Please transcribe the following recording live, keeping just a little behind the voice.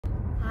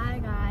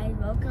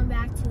guys, welcome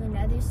back to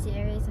another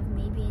series of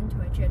me being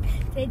tortured.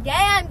 Today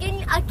I'm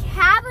getting a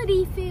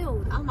cavity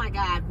filled. Oh my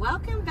God,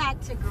 welcome back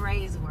to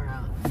Gray's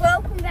World.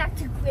 Welcome back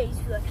to Gray's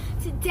World.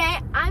 Today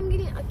I'm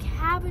getting a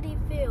cavity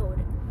filled.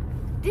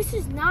 This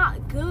is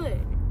not good.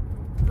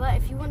 But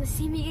if you want to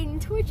see me getting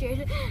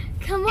tortured,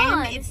 come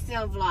on. And it's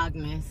still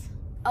Vlogmas.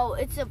 Oh,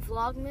 it's a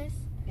Vlogmas?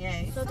 Yeah,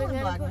 it's so still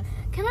Vlogmas.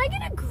 Can I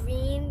get a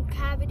green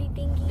cavity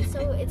thingy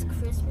so it's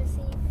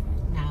Christmassy?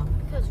 No.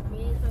 Because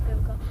green is my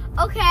favorite color.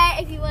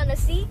 Okay, if you want to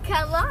see,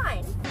 come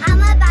on. I'm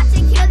about to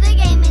kill the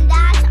game and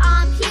that's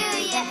on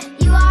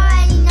period. You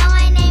already know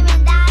my name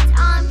and that's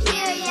on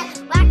period.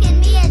 Whacking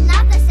me is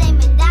not the same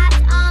and that's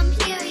on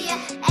period.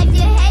 If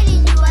you're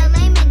hating, you are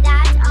lame and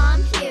that's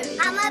on period.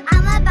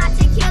 I'm about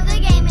to kill the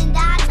game and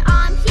that's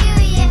on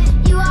period.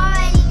 You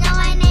already know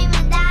my name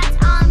and that's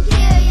on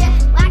period.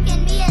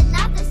 Whacking me is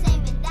not the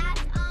same and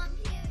that's on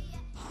period.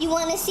 You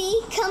want to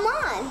see? Come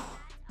on.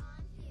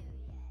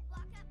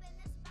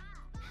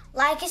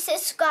 Like and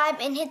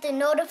subscribe and hit the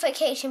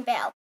notification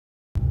bell.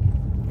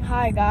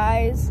 Hi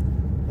guys.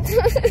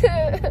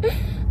 I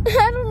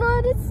don't know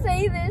how to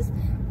say this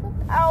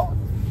without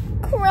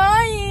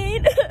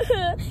crying.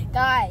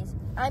 Guys,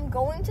 I'm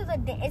going to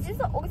the is this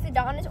the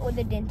orthodontist or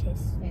the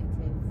dentist?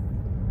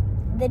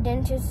 The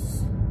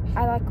dentist.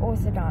 I like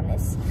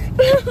orthodontist.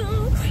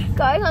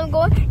 Guys, I'm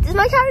going. Does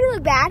my cavity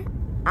look bad?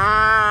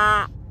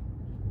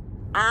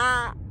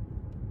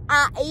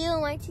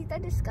 Ew, my teeth are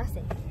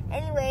disgusting.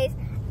 Anyways,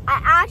 I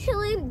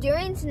actually,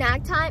 during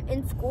snack time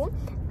in school,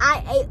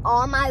 I ate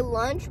all my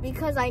lunch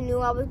because I knew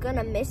I was going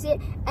to miss it.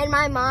 And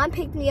my mom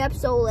picked me up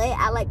so late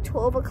at like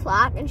 12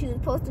 o'clock, and she was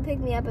supposed to pick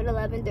me up at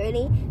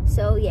 11:30.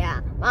 So,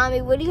 yeah.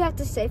 Mommy, what do you have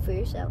to say for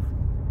yourself?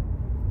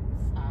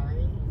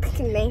 Sorry.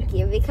 Thank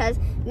you, because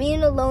me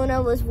and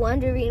Alona was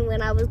wondering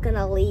when I was going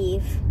to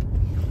leave.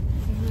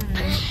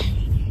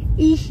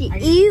 Are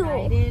you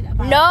excited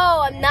about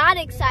No, I'm not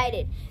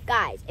excited.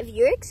 Guys, if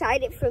you're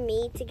excited for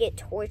me to get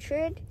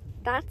tortured,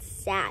 that's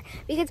sad,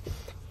 because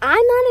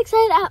I'm not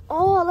excited at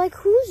all. Like,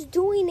 who's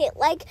doing it?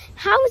 Like,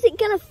 how is it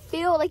gonna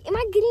feel? Like, am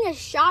I getting a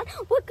shot?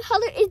 What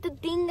color is the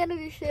thing gonna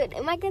be shoot?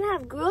 Am I gonna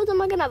have grills?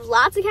 Am I gonna have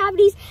lots of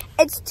cavities?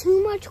 It's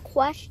too much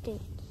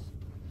questions.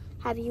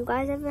 Have you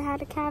guys ever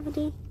had a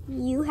cavity?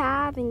 You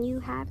have and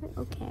you haven't?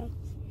 Okay.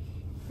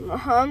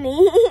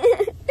 Mommy.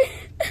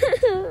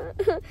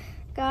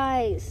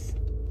 Guys,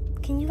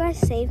 can you guys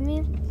save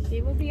me?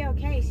 She will be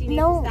okay. She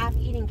needs to stop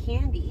eating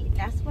candy.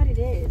 That's what it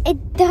is.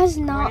 It does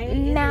not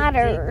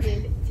matter.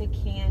 Addicted to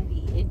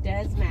candy. It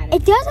does matter.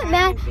 It doesn't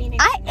matter.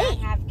 I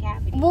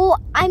ate. Well,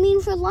 I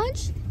mean, for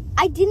lunch,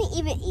 I didn't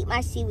even eat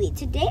my seaweed.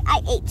 Today,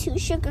 I ate 2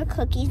 sugar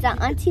cookies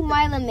that Auntie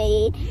Marla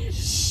made.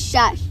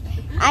 Shush.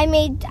 I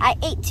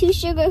ate 2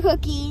 sugar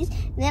cookies.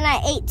 Then I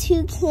ate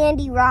 2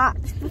 candy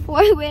rocks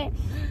before I went.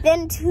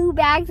 Then 2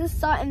 bags of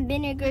salt and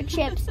vinegar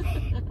chips.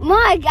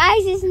 My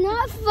guys, it's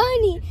not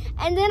funny.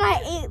 And then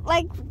I ate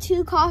like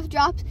 2 cough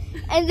drops.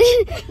 And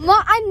then,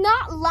 Mom, I'm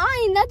not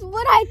lying. That's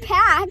what I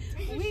packed.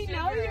 We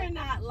know you're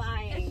not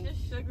lying. It's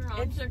just sugar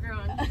on sugar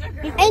on sugar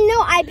on. And no,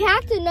 I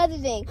packed another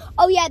thing.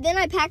 Oh yeah, then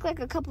I packed like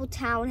a couple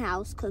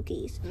Townhouse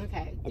cookies.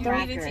 Okay.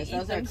 Crackers.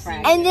 Those are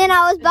crackers. And then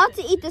I was about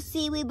to eat the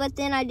seaweed, but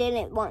then I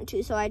didn't want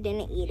to, so I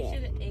didn't eat it. You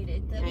should have ate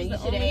it. And you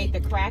should have ate the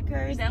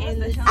crackers.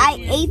 And the I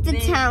ate the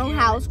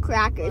Townhouse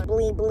crackers.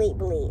 Bleep, bleep,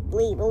 bleep,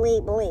 bleep,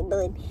 bleep, bleep,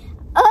 bleep.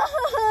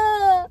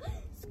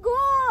 School!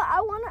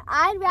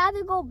 I'd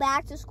rather go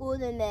back to school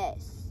than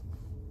this.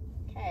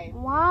 Okay.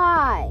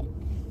 Why?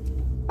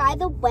 By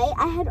the way,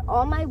 I had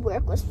all my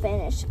work was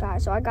finished,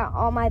 guys, so I got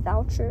all my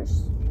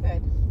vouchers.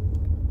 Good.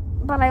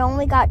 But I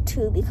only got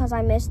 2 because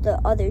I missed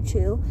the other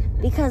 2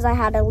 because I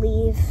had to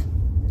leave.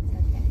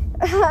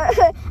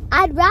 Okay.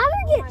 I'd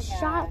rather get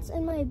shots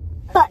in my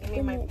butt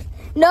than this.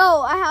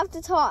 No, I have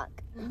to talk.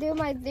 They're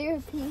my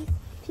therapy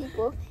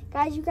people.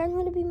 Guys, you guys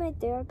want to be my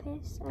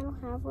therapist? I don't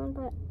have one,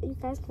 but you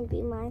guys can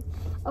be mine.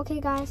 Okay,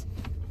 guys,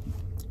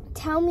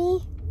 tell me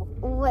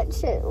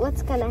what's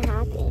gonna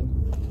happen.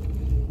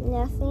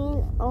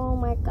 Nothing? Oh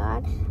my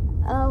God.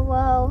 Oh,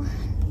 well,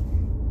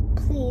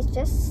 please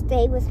just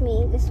stay with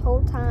me this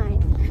whole time.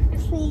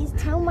 Please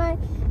tell my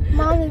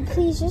mommy,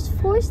 please just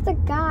force the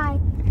guy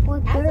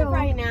or girl. As of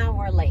right now,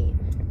 we're late.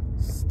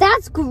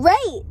 That's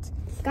great.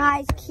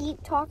 Guys,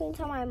 keep talking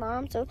to my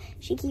mom so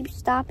she keeps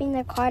stopping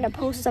the car to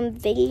post some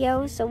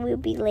videos so we'll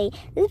be late.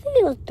 This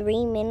video is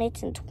 3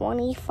 minutes and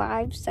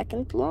 25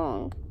 seconds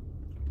long.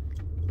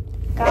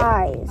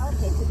 Guys. I'll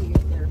pay to be your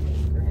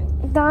therapist,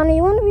 right? Donna,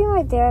 you want to be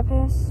my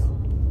therapist?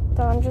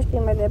 Donna, just be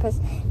my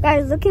therapist.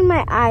 Guys, look in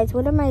my eyes.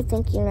 What am I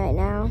thinking right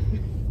now?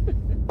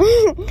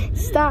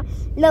 Stop.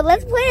 No,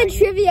 let's play a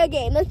trivia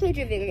game. Let's play a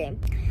trivia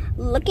game.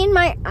 Look in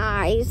my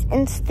eyes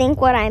and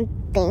think what I'm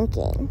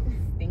thinking.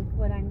 Think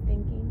what I'm thinking?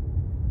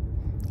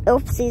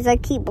 Oopsies, I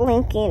keep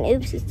blinking.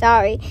 Oopsie,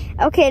 sorry.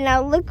 Okay,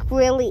 now look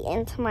really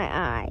into my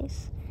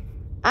eyes.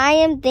 I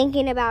am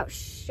thinking about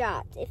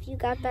shots. If you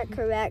got that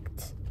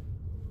correct,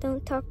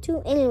 don't talk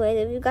to.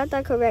 Anyways, if you got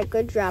that correct,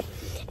 good job.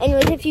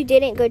 Anyways, if you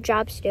didn't, good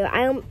job still. Yes,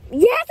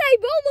 I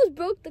almost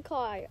broke the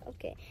car.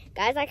 Okay.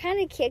 Guys, I kind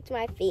of kicked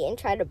my feet and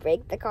tried to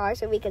break the car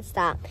so we could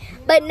stop.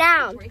 But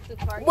now,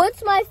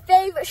 what's my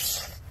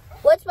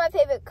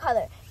favorite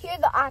color? Here are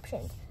the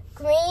options.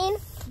 Green,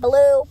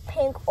 blue,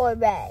 pink, or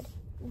red.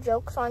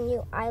 Joke's on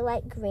you. I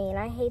like green.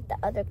 I hate the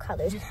other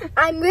colors.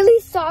 I'm really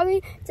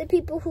sorry to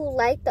people who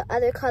like the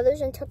other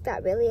colors and took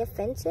that really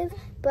offensive.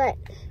 But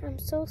I'm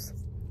so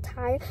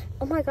tired.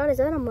 Oh my God, is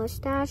that a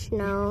mustache?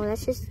 No,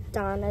 that's just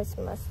Donna's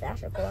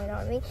mustache going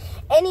on me.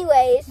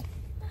 Anyways,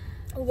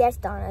 yes,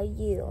 Donna,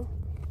 you.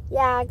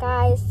 Yeah,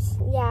 guys,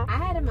 yeah. I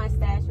had a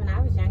mustache when I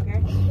was younger.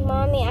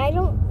 Mommy, I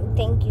don't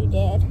think you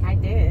did. I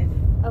did.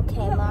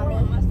 Okay, Mommy.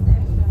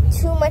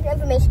 Too much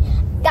information.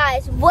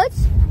 Guys, I'm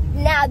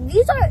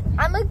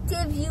gonna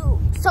give you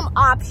some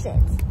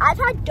options. I've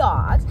had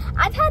dogs,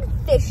 I've had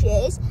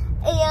fishes,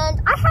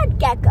 and I had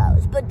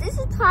geckos, but this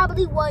is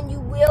probably one you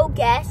will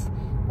guess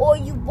or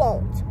you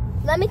won't.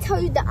 Let me tell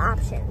you the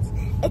options.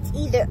 It's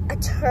either a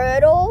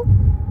turtle,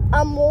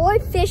 more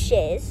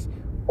fishes,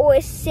 or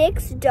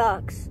 6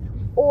 ducks,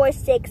 or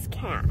 6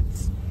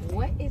 cats.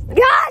 What is the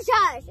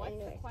Gosh! What's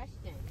the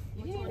question?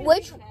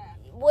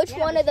 Which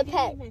one of the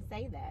pets? You didn't even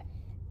say that.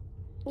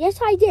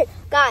 Yes, I did.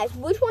 Guys,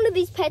 which one of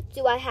these pets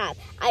do I have?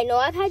 I know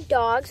I've had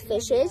dogs,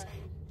 fishes,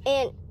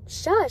 and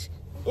shush.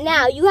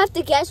 Now, you have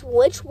to guess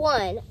which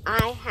one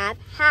I have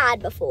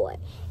had before.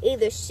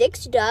 Either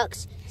 6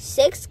 ducks,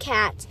 6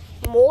 cats,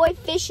 more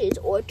fishes,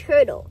 or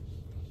turtle.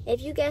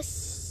 If you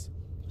guess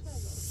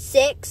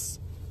 6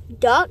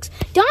 ducks.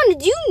 Donna,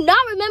 do you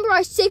not remember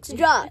our 6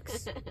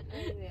 ducks?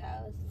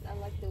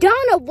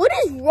 Donna, what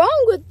is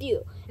wrong with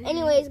you?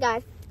 Anyways,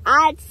 guys,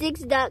 I had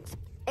 6 ducks,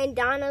 and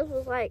Donna's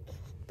was like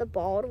the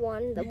bald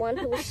one, the one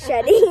who was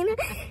shedding.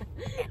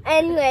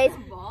 Anyways,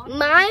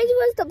 mine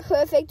was the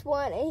perfect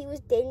one, and he was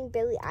dating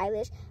Billie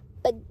Eilish.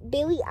 But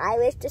Billie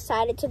Eilish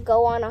decided to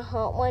go on a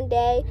hunt one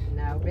day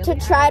to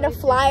try to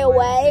fly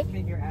away.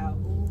 Figure out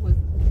who was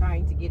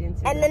trying to get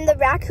into. And then the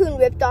raccoon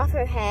ripped off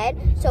her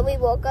head, so we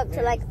woke up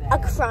to like a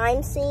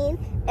crime scene.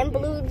 And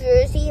Blue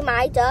Jersey,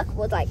 my duck,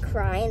 was like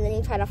crying, and then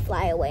he tried to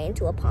fly away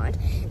into a pond.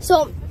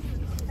 So,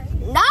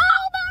 no,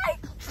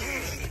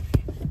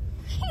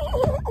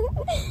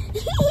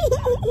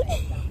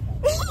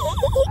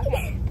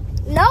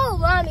 no,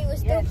 Mommy, we're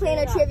still playing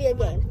a trivia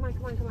game. Come on.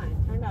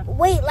 Turn up.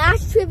 Wait,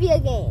 last trivia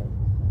game.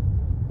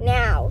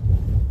 Now,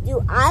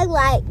 do I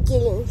like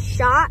getting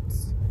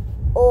shots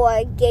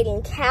or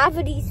getting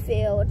cavities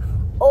filled,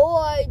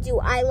 or do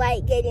I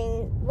like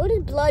getting, what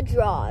is blood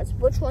draws?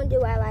 Which one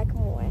do I like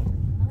more?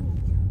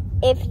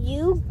 If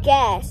you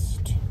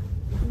guessed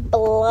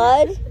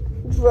blood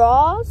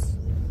draws,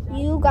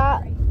 you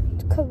got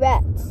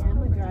correct.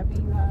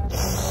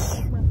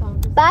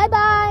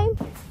 Bye-bye.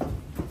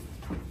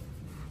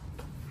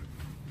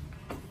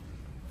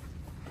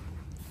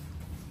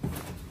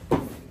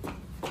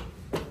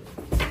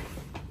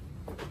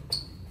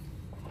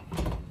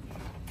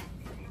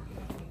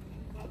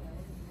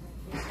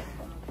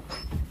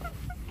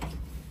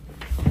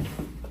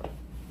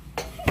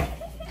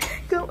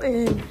 Go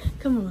in.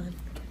 Come on.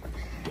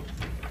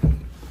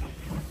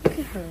 Look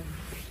at her.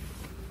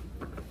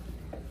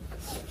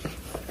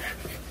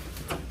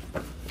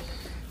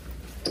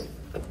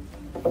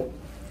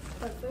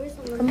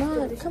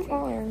 Come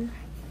on.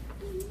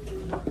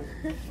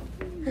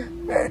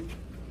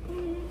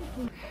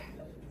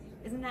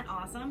 Isn't that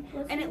awesome?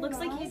 And it looks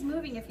like he's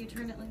moving if you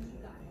turn it like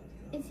that.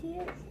 Is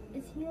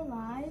he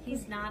alive?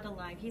 He's not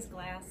alive. He's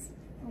glass.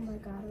 Oh my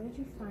God, where'd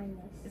you find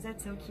this? Is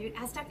that so cute?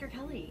 Ask Dr.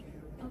 Kelly.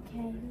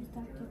 Okay, who's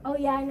Dr. Oh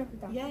yeah, I know who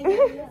Dr.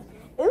 Yeah.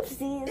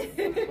 Oopsies.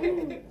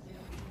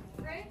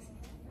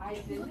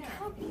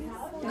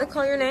 Did I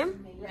call your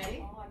name?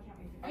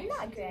 I'm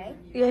not gray.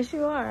 Yes,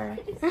 you are.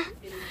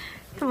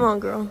 Come on,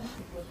 girl.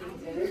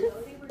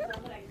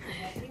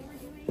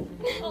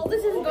 Oh,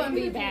 this is going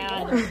to be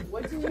bad.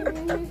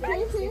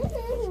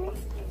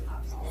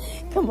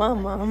 Come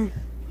on, Mom.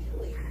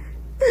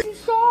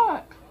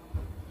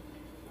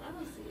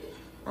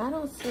 I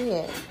don't see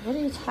it. What are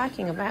you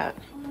talking about?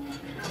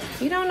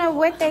 You don't know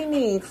what they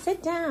need.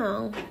 Sit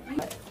down.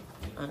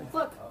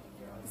 Look,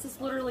 this is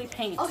literally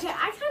paint. Okay,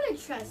 I kind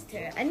of trust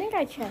her. I think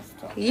I trust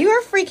her. You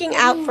are freaking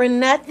out for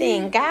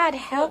nothing. God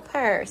help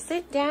her.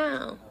 Sit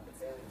down.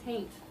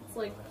 Paint. It's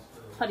like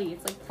putty.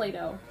 It's like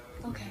Play-Doh.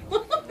 Okay.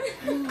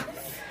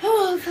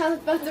 Oh, I was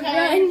about to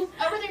run.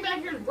 Everything back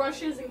here is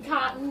brushes and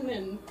cotton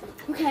and...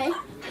 Okay,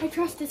 I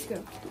trust this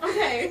girl.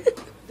 Okay.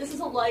 This is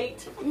a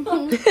light.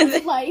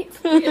 Light.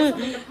 We have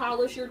something to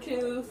polish your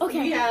tooth.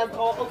 Okay. We have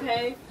all,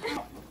 okay.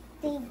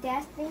 The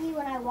desk thingy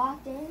when I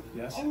walked in,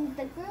 Yes. and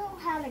the girl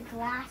had a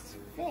glass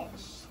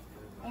fish.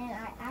 And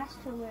I asked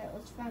her where it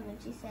was from, and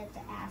she said to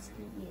ask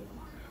you.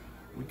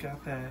 We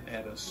got that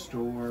at a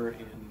store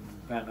in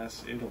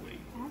Venice, Italy.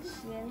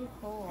 That's really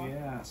cool.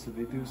 Yeah, so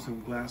they do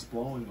some glass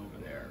blowing over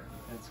there.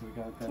 And so we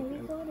got that. Can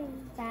we go to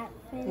that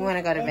Venice? You want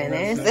to go to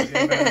Venice,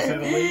 Venice?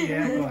 Italy,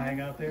 yeah, go hang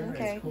out there.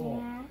 Okay. It's cool.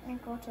 Yeah,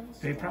 and go to the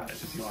Pay store.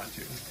 price if you want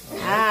to.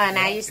 Ah,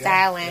 now you're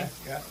styling.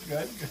 Yeah,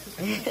 good.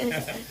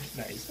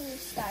 Nice.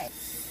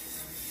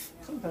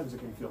 Sometimes it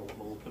can feel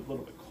a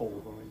little bit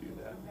cold when we do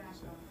that.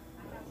 So,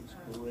 that looks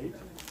cool. Great.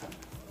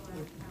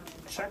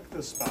 Check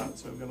this spot.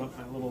 So I'm going to put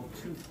my little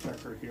tooth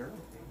checker here.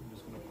 I'm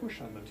just going to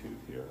push on the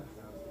tooth here.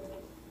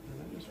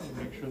 And I just want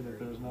to make sure that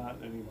there's not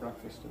any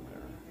breakfast in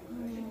there.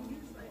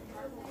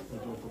 What do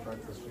you do for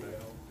breakfast today?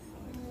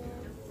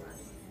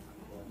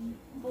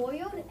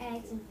 Boiled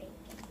eggs and bacon.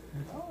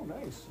 Oh,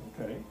 nice.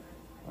 Okay.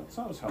 That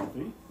sounds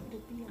healthy.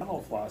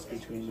 Dental floss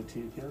between the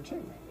teeth here,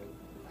 too.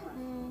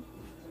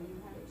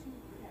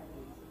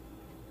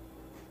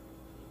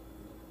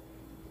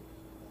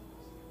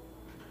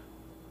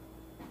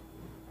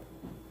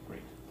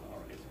 Great. All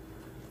right.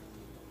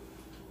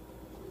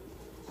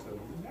 So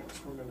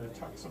next we're going to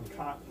tuck some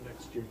cotton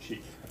next to your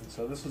cheek. And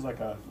so this is like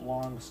a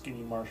long,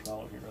 skinny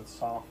marshmallow here. It's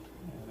soft,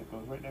 and it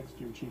goes right next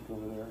to your cheek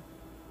over there.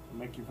 It'll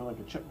make you feel like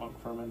a chipmunk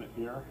for a minute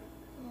here.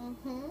 And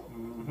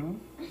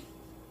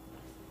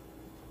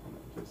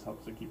it just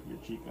helps to keep your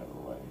cheek out of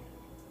the way.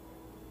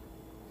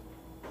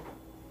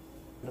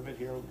 A bit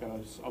here, we've got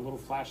a little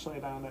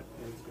flashlight on it,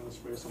 and it's going to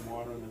spray some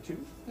water in the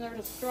tooth. And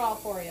there's a straw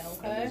for you, And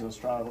okay? there's a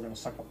straw, we're going to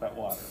suck up that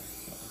water.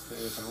 So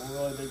it's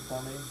really big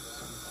for me.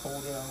 Some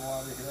cold air and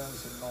water here and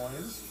some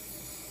noise.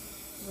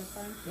 Is that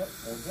fine? Yep,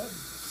 very good.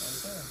 Right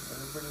there.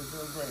 Everybody's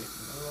doing great.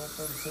 Little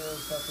open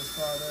Sarah's got the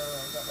straw there.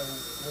 I've got my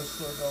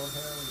whistler going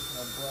here. We're just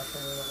going to brush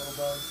away a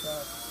little bad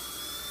stuff.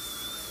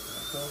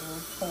 It's a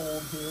little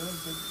cold here.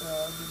 Good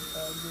job, good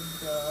job, good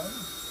job.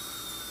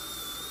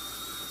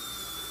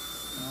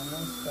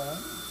 Almost done.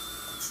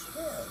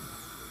 Good.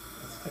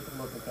 Let's take a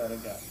look at that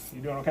again.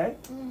 You doing okay?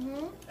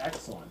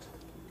 Excellent.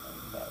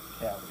 And that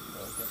cavity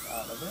will get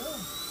out of there.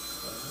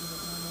 So a little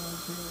bit more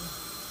noise here.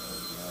 There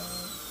we go.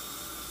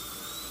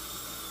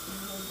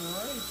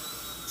 Great.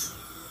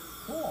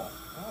 Cool.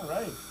 All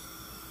right.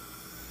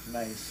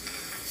 Nice.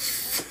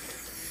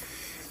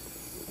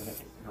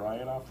 Dry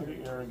it off to the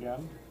ear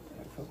again.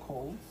 I feel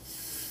cold.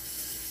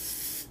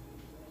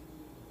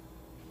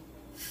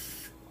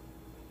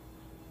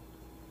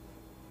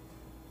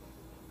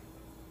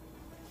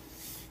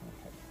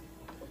 Okay.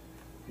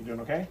 You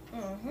doing okay?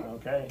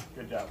 Okay.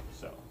 Good job.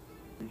 So,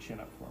 your chin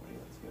up for me.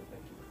 That's good.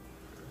 Thank you.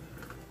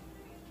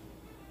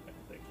 Okay,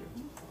 thank you.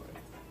 All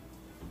right.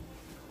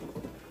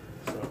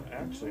 So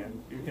actually, and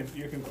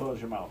you can close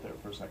your mouth there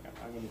for a second.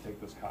 I'm going to take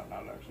this cotton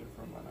out actually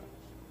for a minute.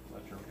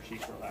 Let your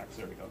cheek relax.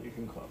 There we go. You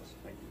can close.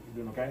 Thank you. You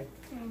doing okay?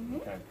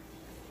 Okay. Okay.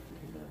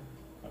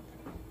 So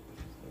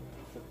I'm going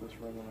to fit this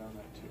right around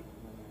that too.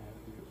 And then I have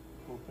you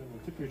open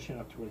and tip your chin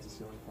up towards the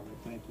ceiling for me.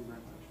 Thank you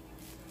very much.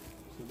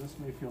 So this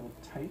may feel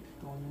tight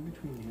going in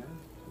between here.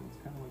 So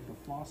it's kind of like the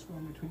floss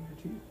going between your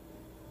teeth.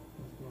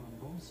 It's going on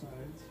both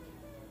sides.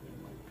 It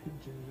might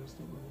pinch in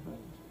just a little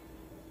bit.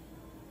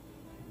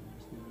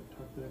 Just need to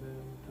tuck that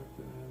in, tuck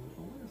that in.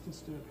 It only has to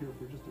stay up here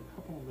for just a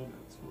couple of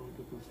minutes while we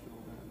get this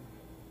filled in.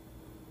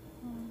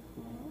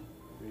 Cool.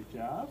 Great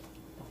job.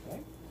 Okay.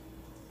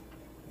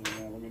 And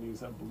now we're going to use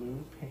that blue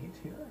paint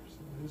here.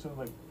 So these are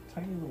like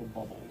tiny little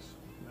bubbles.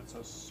 And it's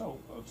a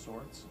soap of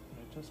sorts.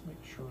 And it just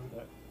makes sure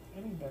that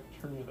any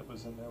bacteria that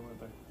was in there with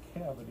the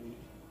cavity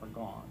are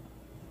gone.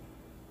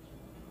 So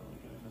really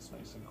getting this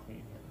nice and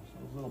clean here. So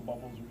those little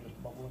bubbles are just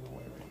bubbling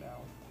away right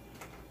now.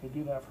 We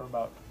do that for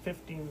about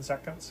 15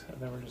 seconds, and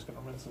then we're just going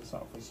to rinse this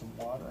out with some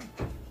water.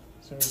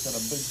 Sarah's got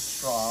a big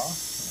straw.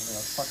 We're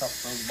going to suck up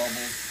those bubbles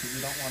because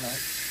you don't want to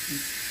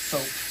eat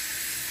soap.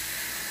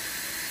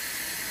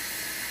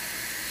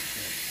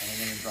 And I'm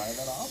going to dry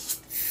that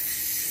off.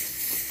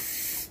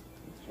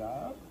 Good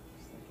job.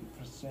 Thank you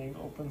for staying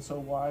open so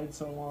wide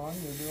so long.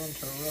 You're doing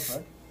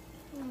terrific.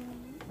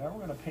 Now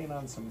we're going to paint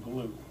on some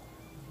glue.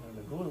 And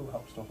the glue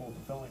helps to hold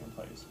the filling in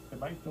place. It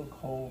might feel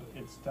cold.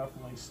 It's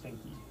definitely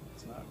stinky.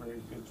 It's not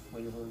very good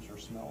flavors or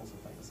smells of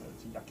things.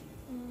 It's yucky.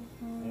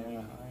 Yeah,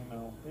 I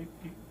know. They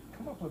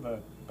come up with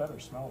a better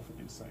smell for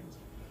these things.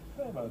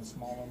 Can I have a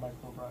smaller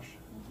micro brush?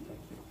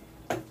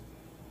 Thank you.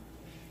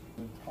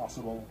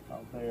 Impossible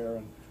out there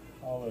and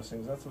all those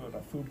things. That's what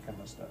a food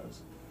chemist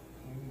does.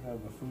 We need to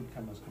have the food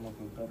chemist come up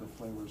with better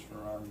flavors for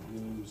our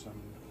glues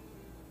and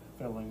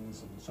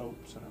fillings and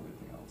soaps and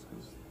everything else,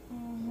 because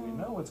we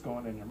know what's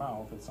going in your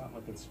mouth. It's not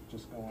like it's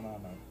just going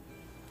on a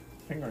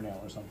fingernail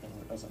or something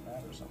where it doesn't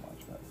matter so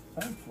much, but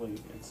thankfully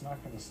it's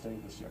not going to stay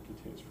this yucky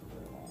taste for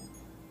very long.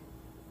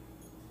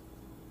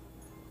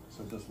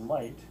 So this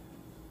light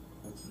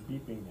that's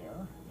beeping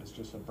there is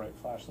just a bright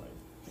flashlight.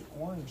 The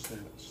orange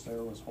thing that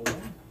Sarah was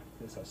holding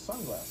is a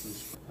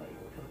sunglasses. Right,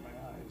 it hurt my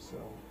eyes, so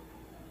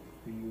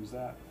we use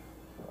that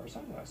for our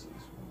sunglasses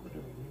when we're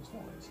doing these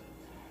filmings.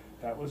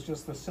 That was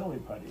just the silly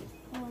putty.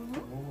 And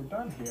when we're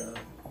done here,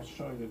 I'll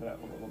show you that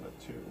a little bit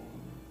too,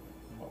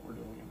 and what we're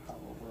doing and how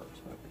it works.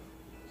 But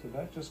so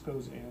that just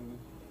goes in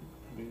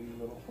the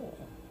little hole.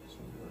 So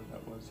where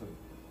that was a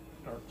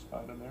dark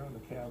spot in there in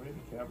the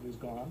cavity's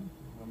gone.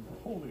 And the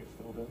hole gets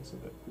filled in so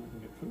that we can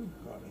get food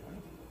gone in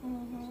there.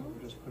 So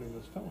we're just putting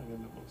this filling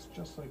in that looks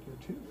just like your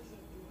tooth.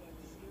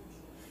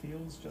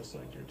 Feels just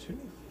like your tooth.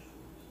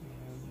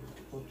 And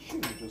will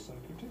chew just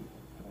like your tooth.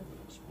 Can I have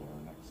an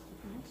explorer next to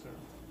you,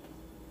 Sarah?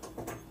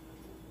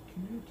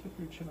 Can you tip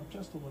your chin up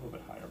just a little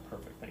bit higher?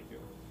 Perfect, thank you.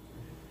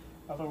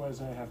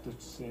 Otherwise, I have to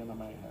stand on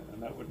my head,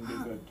 and that wouldn't be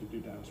good to do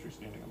dentistry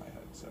standing on my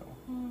head. So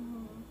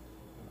I'm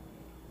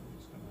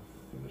just going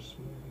to finish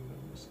smoothing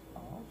those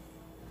off.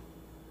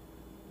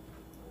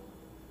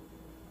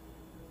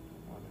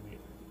 Don't want any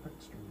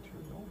extra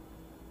material.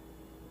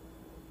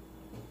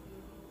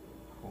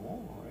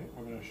 Cool. All right,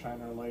 we're going to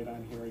shine our light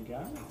on here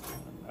again,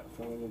 and that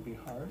filling will be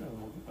hard, and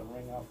we'll get the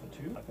ring off the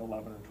tooth. Like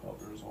 11 or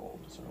 12 years old,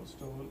 so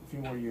still a few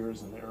more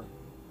years in there.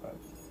 But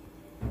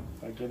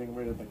by getting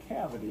rid of the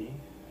cavity,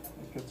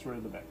 it gets rid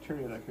of the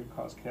bacteria that could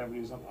cause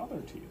cavities on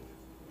other teeth.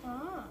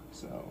 Ah.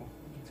 So.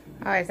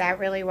 Oh, is that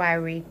really why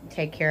we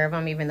take care of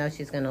them, even though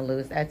she's going to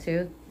lose that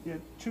tooth? Yeah,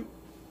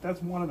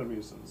 that's one of the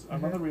reasons.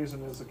 Another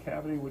reason is the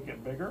cavity would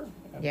get bigger,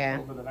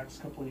 and over the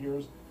next couple of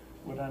years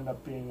would end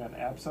up being an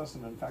abscess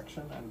and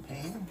infection and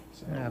pain.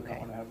 So you don't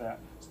want to have that.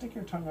 Stick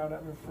your tongue out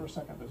at me for a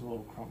second. There's a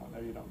little crumb on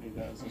there. You don't need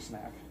that as a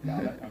snack.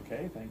 Got it?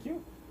 Okay, thank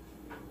you.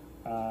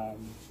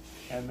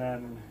 And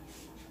then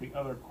the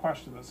other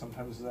question that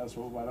sometimes is asked,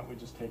 well, why don't we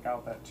just take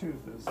out that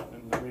tooth?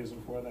 And the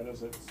reason for that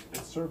is it's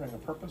serving a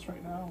purpose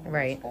right now.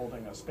 Right. It's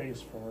holding a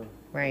space for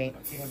right.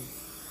 And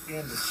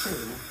to chew,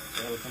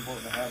 so it's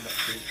important to have that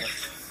tooth.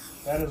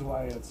 But that is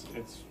why it's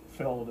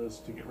filled, is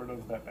to get rid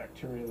of that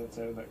bacteria that's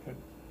there that could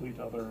lead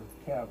to other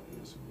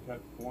cavities. You've got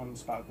one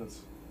spot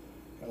that's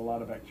got a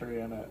lot of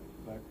bacteria in it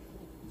that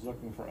is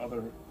looking for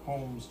other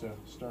homes to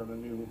start a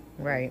new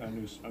a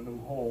new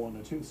hole in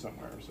a tooth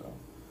somewhere. So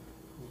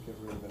we get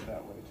rid of it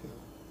that way too.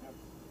 Yep.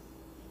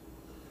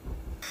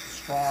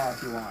 Straw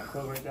if you want.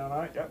 Close right down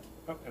on it. Yep.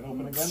 Oh, and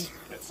open again.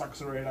 It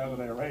sucks it right out of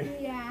there, right?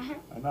 Yeah.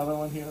 Another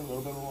one here. A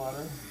little bit of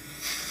water.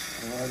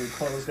 And let it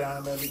close down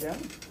a bit again.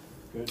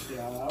 Good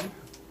job.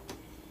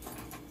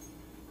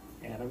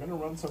 And I'm going to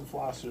run some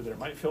floss through there.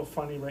 Might feel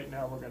funny right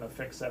now. We're going to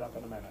fix that up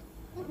in a minute.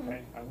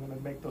 Okay, I'm going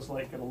to make this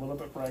light get a little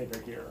bit brighter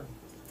here.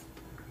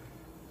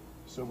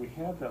 So we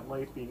have that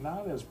light be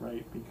not as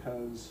bright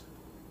because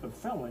the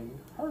filling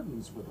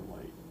hardens with the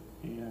light.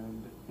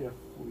 And if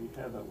we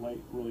had that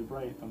light really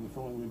bright, then the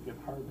filling would get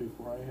hard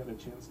before I had a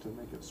chance to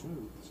make it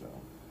smooth. So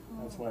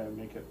that's why I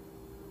make it,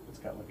 it's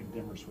got like a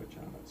dimmer switch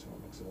on it, so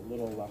it makes it a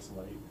little less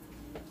light.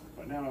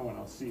 But now I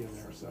want to see in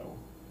there, so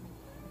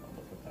I'll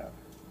look at that.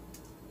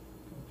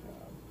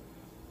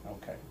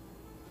 Okay.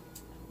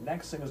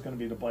 Next thing is going to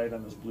be to blade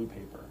on this blue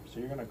paper. So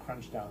you're going to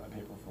crunch down that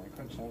paper for me.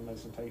 Crunch down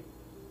nice and tight.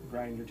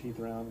 Grind your teeth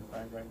around.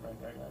 Grind.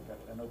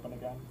 And open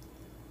again.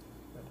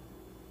 Good.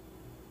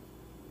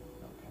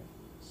 Okay.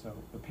 So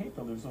the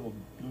paper leaves little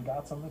blue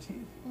dots on the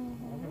teeth.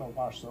 We're going to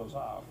wash those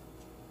off.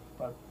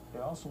 But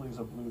it also leaves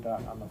a blue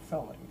dot on the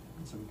filling.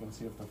 So we can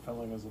see if the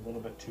filling is a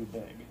little bit too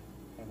big.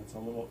 And it's a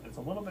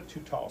little bit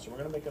too tall. So we're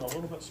going to make it a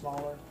little bit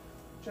smaller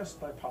just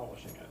by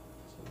polishing it.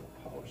 So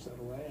we'll polish that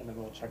away, and then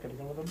we'll check it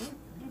again with a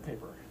blue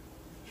paper.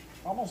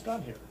 Almost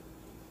done here.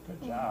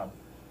 Good job.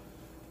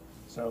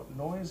 So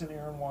noise and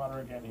air and water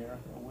again here.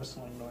 A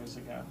whistling noise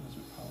again as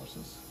we polish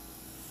this.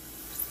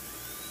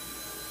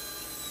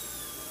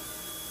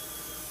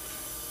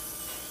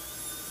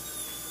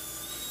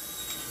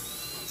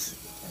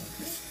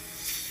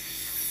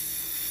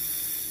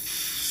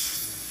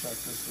 Check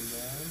this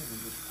again, and we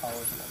just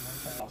polish it one more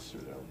time. Floss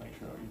through there, make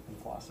sure you can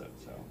floss it.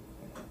 So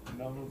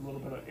another little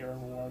bit of air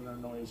and water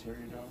and noise here.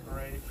 You're doing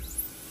great.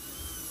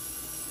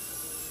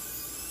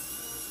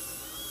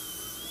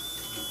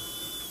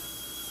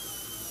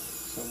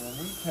 So when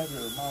we have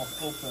your mouth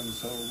open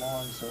so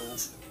long, so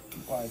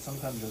wide,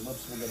 sometimes your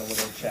lips will get a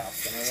little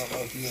chapped. And I don't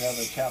know if you have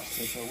a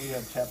chapstick, but we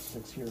have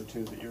chapsticks here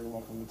too that you're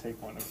welcome to take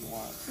one if you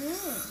want. You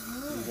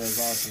guys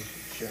all can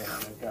share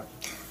one. They've got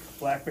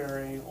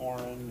blackberry,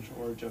 orange,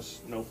 or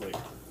just snowflake.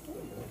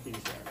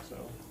 Keys there. So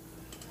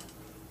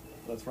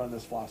let's run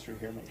this floss through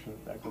here, make sure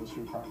that goes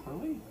through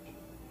properly.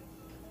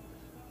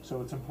 So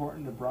it's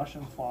important to brush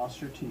and floss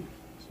your teeth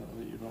so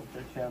that you don't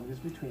get cavities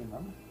between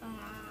them.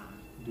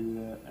 Do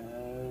that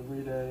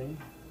every day.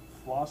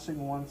 Flossing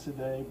once a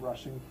day,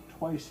 brushing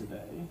twice a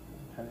day.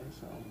 Okay,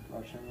 so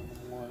brushing in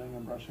the morning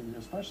and brushing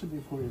especially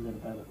before you go to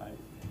bed at night.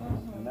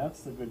 And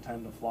that's the good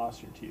time to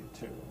floss your teeth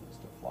too, is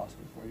to floss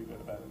before you go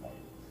to bed at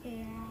night.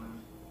 Yeah.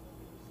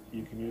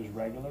 You can use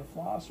regular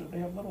floss, or they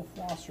have little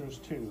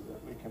flossers too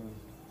that we can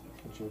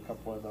get you a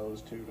couple of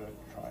those too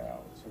to try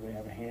out. So they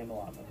have a handle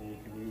on them, and you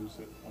can use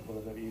it a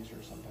little bit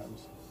easier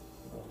sometimes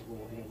with a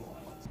little handle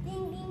on it.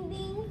 Ding, ding,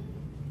 ding.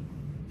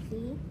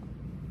 See?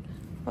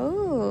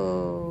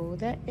 Oh,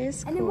 that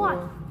is cool. And then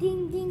what?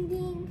 Ding, ding,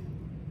 ding.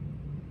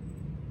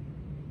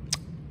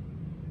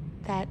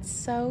 That's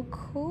so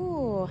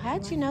cool.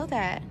 How'd you know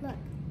that? Look.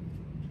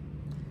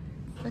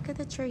 Look at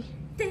the tree.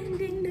 Ding,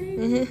 ding,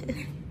 ding.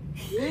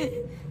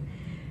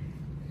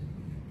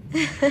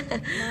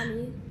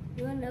 Mommy,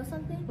 you want to know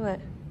something? What?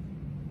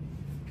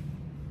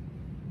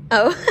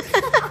 Oh.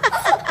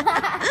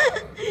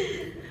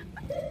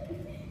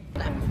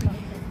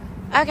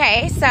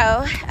 Okay,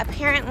 so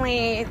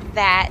apparently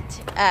that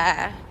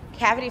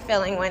cavity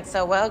filling went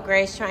so well.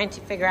 Gray's trying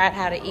to figure out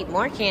how to eat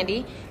more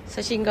candy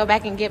so she can go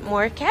back and get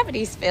more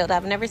cavities filled.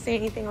 I've never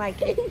seen anything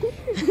like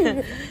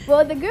it.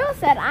 Well, the girl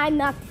said I'm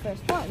not the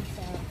first one,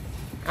 so.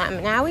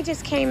 Now we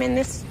just came in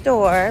this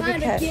store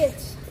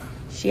because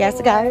she has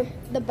to go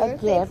The a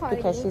birthday gift party.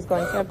 because she's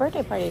going to a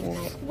birthday party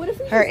tonight. What if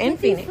we Her just in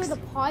get these Phoenix. for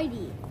the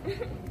party?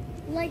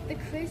 Like the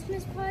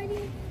Christmas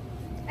party?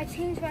 I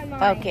changed my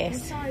mind.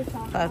 Focus. I'm sorry,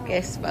 Sasha.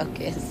 Focus,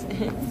 focus.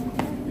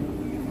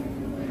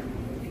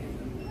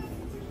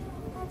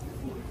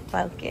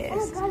 Oh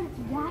Focus. god, it's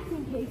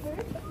wrapping paper.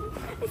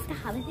 It's the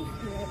holiday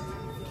spirit.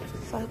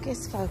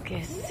 Focus,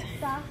 focus.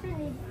 Sasha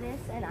needs this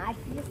and I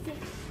can just get...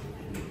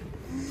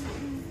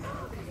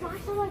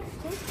 Sasha likes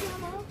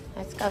Squishmallows.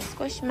 Let's go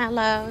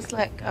Squishmallows.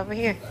 Look, over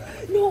here.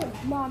 No,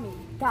 Mommy,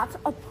 that's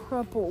a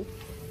purple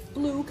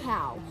blue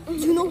cow. Do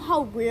you know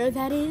how rare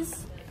that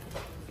is?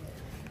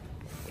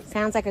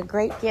 Sounds like a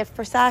great gift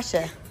for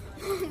Sasha.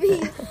 Mommy,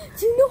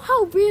 do you know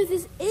how rare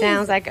this is?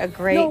 Sounds like a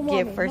great No,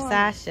 Mommy, gift for Mommy.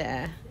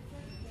 Sasha.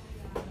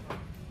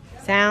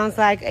 Sounds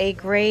like a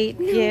great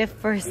gift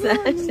for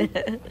Sasha.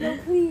 No,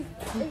 please.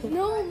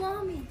 No,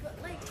 Mommy, but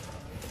like...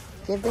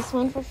 Give this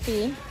one for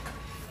Fee.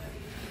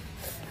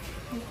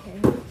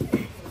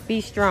 Okay.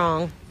 Be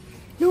strong.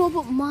 No,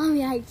 but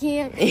Mommy, I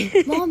can't.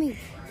 Mommy, do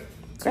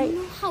Great. you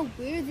know how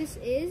rare this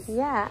is?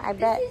 Yeah, I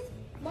bet.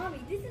 Mommy,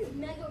 this is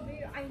mega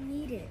rare. I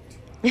need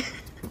it.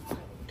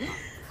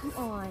 Come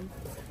on.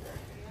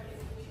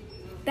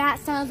 That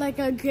sounds like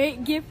a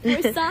great gift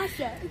for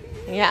Sasha.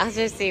 Yeah, I'll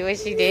just see what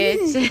she did.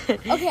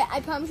 Okay, I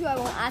promise you I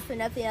won't ask for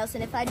nothing else,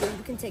 and if I do,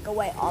 you can take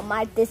away all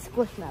my this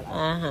Squishmallow.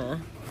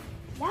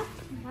 Uh-huh.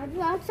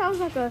 That sounds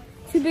like a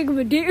too big of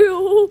a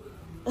deal.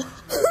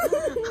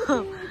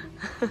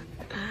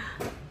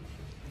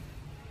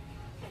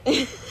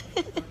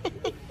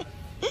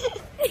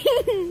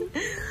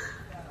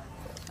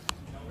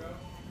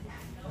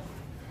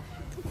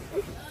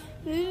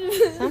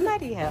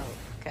 Somebody help,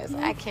 because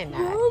I cannot.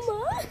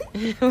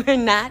 Mama. We're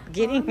not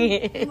getting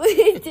it.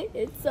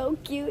 It's so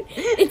cute.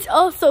 It's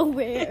also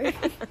rare.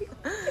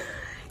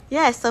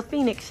 Yeah, so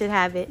Phoenix should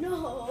have it.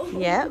 No.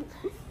 Yep.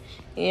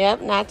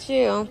 Yep, not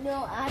you.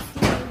 No,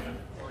 actually.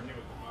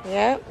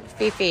 Yep,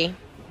 Fifi.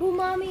 Well,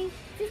 Mommy,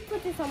 just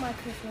put this on my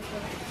Christmas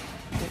list.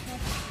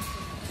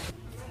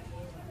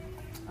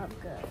 I'm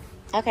good.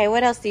 Okay,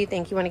 what else do you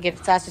think? You want to give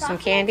Sasha some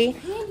candy?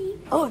 Candy.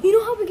 Oh, you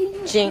know how we're getting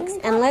her Jinx,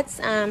 Stanley and Cup? let's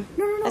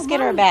let's get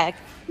her a Mommy. bag.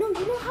 No,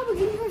 you know how we're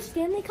getting her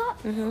Stanley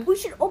Cup? Mhm. We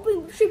should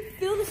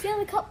fill the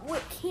Stanley Cup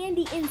with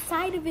candy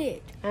inside of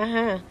it.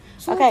 Uh-huh.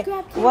 So Okay, let's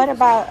grab candy. what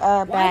about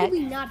a Why bag? do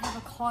we not have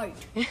a cart?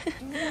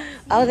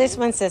 Oh, this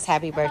one says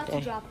happy I'm about to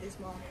birthday. drop this,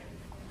 Mom.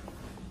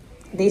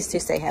 These two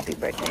say happy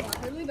birthday.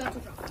 I'm really about to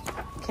drop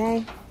it.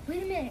 Okay.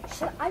 Wait a minute.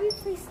 Should I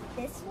replace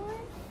this one?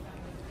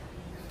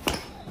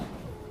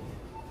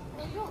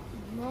 I don't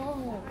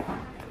know.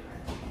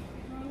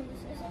 Mommy,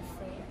 this isn't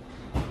fair.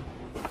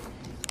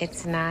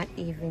 It's not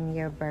even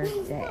your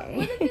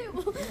birthday.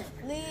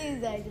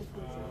 Please, I just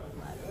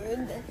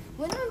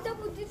when I'm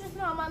double digits,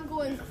 Mom, I'm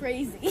going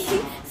crazy.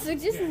 So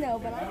just know,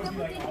 but I'm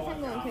double digits,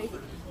 I'm going crazy.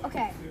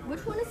 Okay,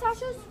 which one is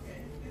Sasha's?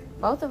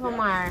 Both of them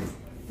are.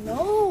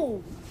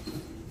 No.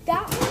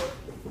 That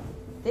one?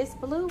 This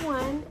blue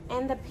one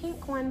and the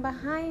pink one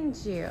behind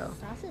you.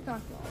 Sasha's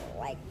not gonna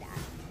like that.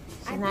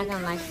 She's not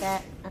gonna like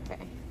that? Okay.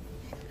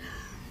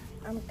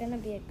 I'm gonna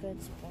be a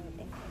good sport.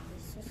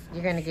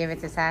 You're gonna give it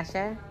to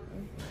Sasha?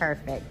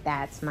 Perfect.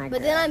 That's my girl.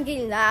 But then I'm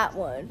getting that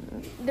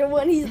one. The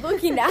one he's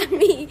looking at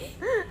me.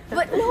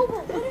 But no,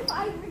 but what if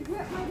I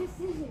regret my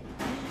decision?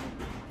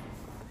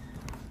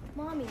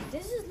 Mommy,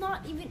 this is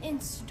not even in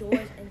stores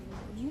anymore.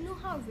 You know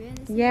how rare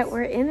this Yeah, is?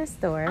 we're in a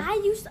store. I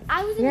was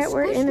in Yeah, a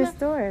we're in a Squishmallow-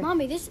 store.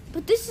 Mommy, this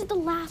is the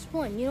last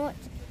one. You know what?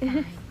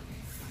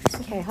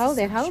 Okay, hold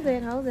it.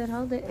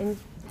 And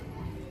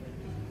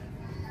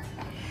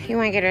you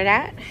want to get her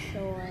that?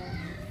 Sure.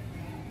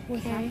 We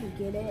have to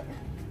get it.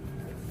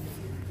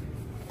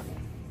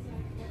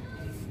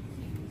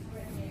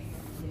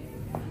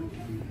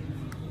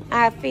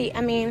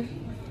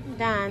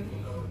 Don.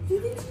 Do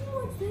you think she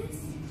wants this?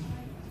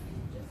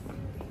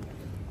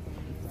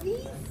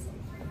 These?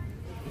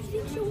 Do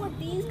you think she'll want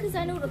these? Because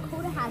I know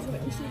Dakota has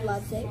it and she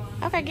loves it.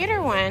 Okay, get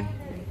her one.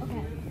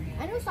 Okay.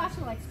 I know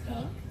Sasha likes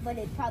pink, but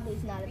it probably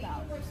is not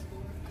about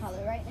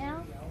color right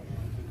now.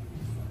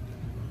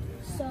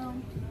 So,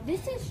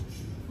 this is...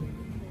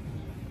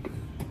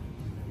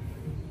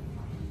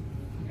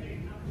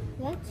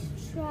 Let's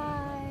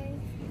try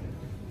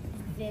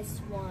this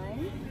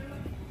one.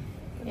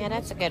 Yeah,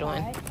 that's a good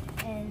one.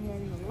 And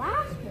then the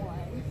last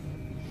one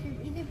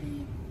should either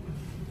be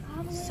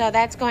probably So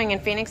that's going in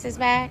Phoenix's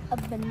bag? a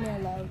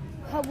vanilla.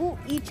 We'll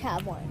each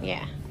have one.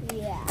 Yeah.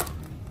 Yeah.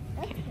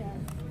 That's good.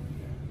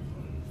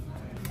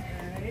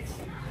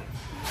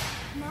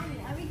 Mommy,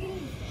 are we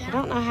getting I that?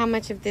 don't know how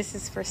much of this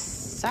is for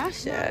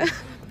Sasha.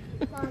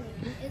 Mommy,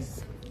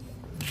 is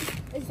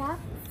that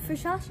for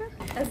Sasha?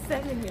 A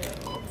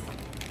 7-year-old.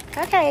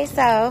 Okay,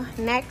 so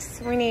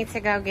next we need to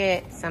go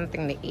get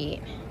something to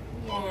eat.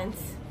 And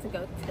to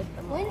go to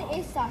the mall. When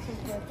is Sasha's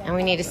birthday? And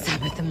we need to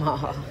stop at the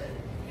mall.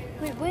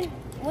 Wait,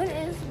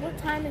 what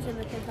time is your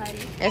birthday party?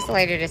 It's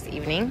later this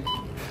evening.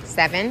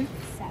 7.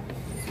 7.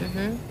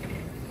 Mm-hmm.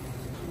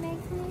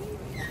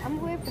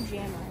 I'm wearing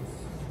pajamas.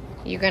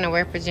 You gonna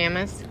wear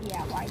pajamas?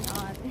 Yeah, why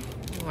not?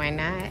 Why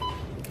not?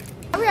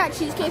 We're at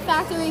Cheesecake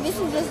Factory. This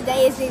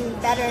day is getting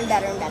better and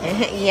better and better.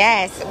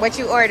 Yes. What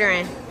you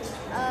ordering?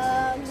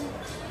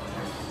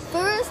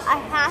 First, I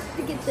have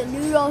to get the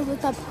noodles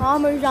with the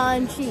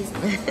Parmesan cheese.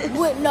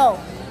 No,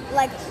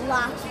 like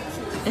lots of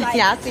cheese. Like,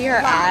 Y'all see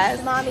her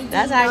eyes? Mommy,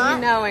 that's how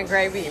you know when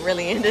Gravy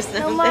really into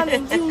something. No, Mommy,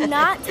 do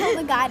not tell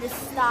the guy to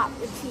stop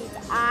the cheese.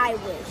 I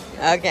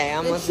wish. Okay,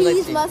 I'm the gonna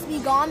cheese must be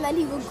gone, then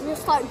he will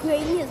start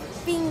grating his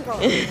finger.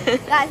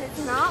 Guys,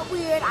 it's not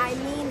weird. I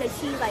mean, the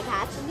cheese like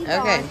has to be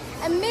gone.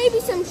 And maybe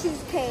some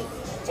cheesecake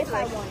if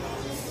I want it.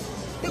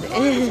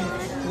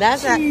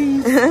 That's how.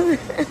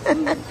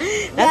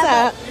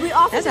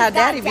 That's how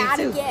Daddy be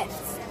too.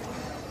 Gifts.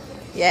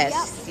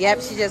 Yes.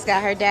 Yep. She just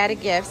got her daddy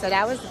gift, so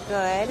that was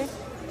good.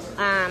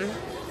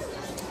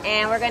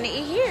 And we're gonna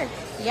eat here.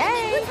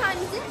 Yay! What time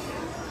is it?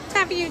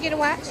 Time for you to get a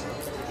watch.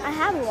 I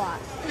have a watch.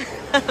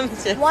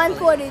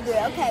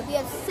 1:43. Okay, we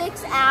have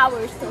 6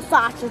 hours till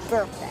Sasha's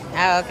birthday.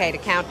 Oh, okay. The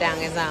countdown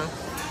is on.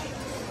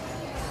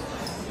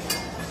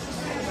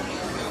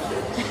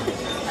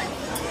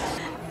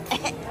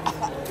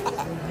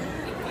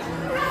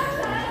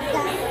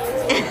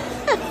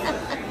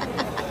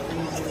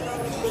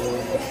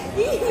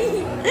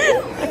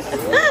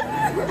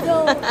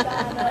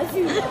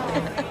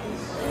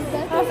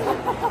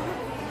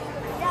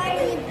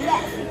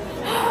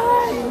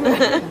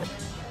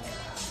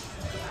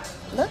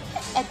 Look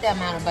at the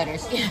amount of butter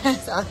she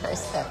has on her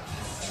stuff.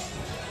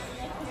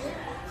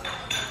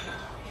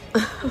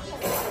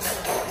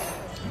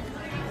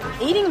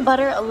 Eating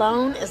butter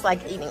alone is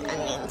like eating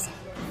onions.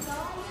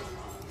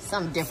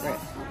 Something different.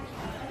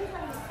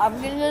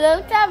 I'm getting a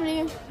little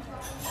tabby.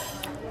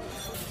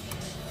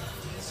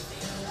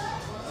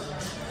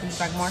 You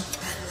like more?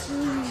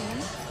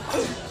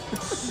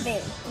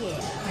 Yeah.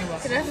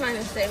 Can I find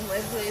the same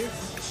way, please?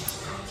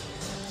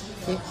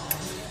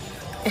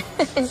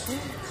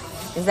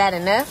 Is that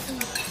enough?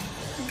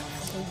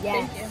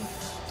 Yeah. Thank you.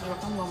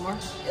 I'm one more.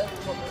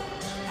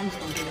 I'm just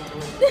gonna do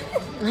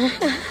it.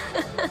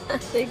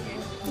 Thank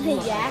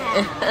you.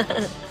 Yeah.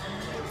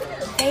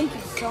 Thank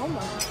you so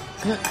much.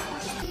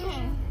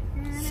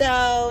 So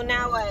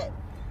now what?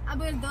 I'm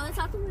gonna go and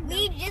talk to them.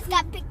 We just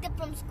got picked up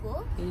from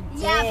school.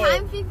 Yeah,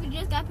 Prime People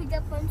just got picked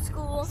up from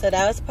school. So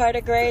that was part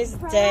of Gray's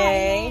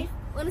day.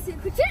 Wanna see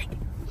the critique?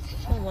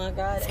 Oh my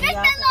God. And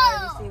y'all can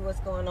already see what's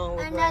going on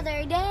with Gray.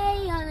 Another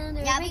day,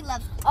 another Yeah, we week.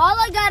 love All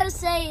I gotta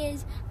say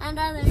is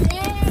another day,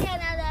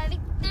 another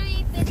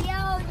victory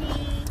video.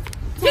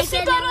 Take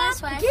it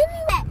this way. Give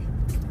me that.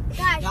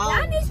 Guys,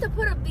 y'all needs to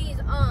put up these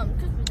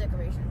Christmas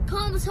decorations.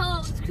 Combs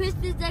holds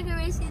Christmas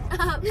decorations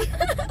up.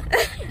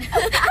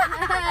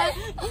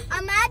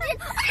 Imagine.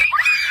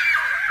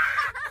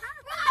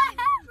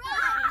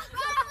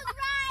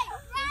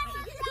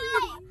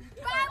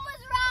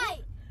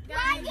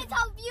 Ryan gets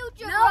our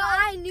future. No,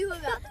 I knew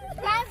about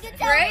that.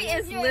 Gray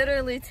is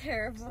literally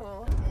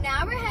terrible.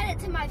 Now we're headed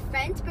to my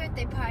friend's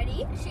birthday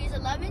party. She's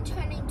 11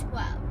 turning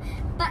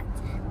 12. But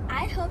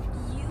I hope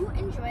you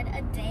enjoyed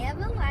a day of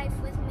a life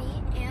with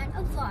me and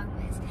a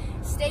Vlogmas.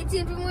 Stay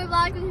tuned for more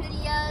Vlogmas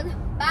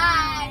videos.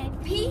 Bye.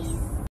 Peace.